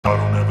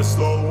never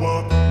slow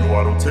up, no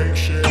I don't take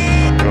shit.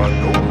 I got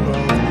no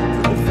love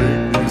for the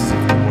fakeness.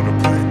 If you wanna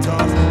play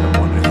tough and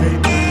wanna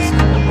hate this,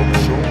 I'll always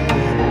show up.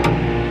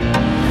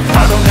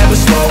 I don't ever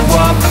slow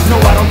up, no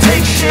I don't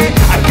take shit.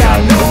 I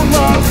got no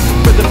love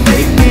for the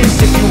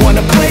fakeness. If you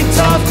wanna play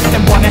tough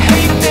and wanna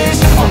hate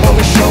this, I'll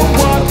always show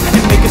up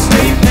and make a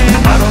statement.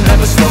 I don't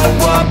ever slow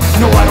up,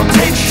 no I don't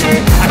take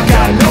shit. I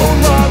got no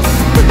love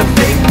for the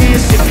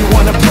fakeness. If you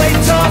wanna play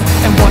tough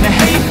and wanna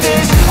hate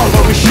this, I'll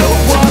always show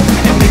up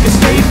and make a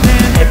statement.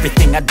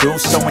 Everything I do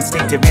so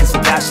instinctive and so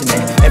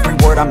passionate. Every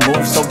word I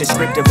move so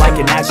descriptive like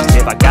an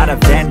adjective. I got a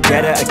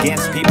vendetta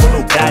against people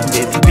who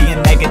patented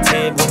being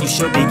negative when you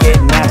should be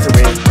getting after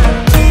it.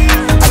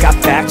 I got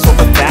facts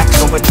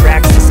over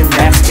tracks, this and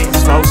that, spitting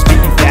slow,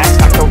 speaking fast.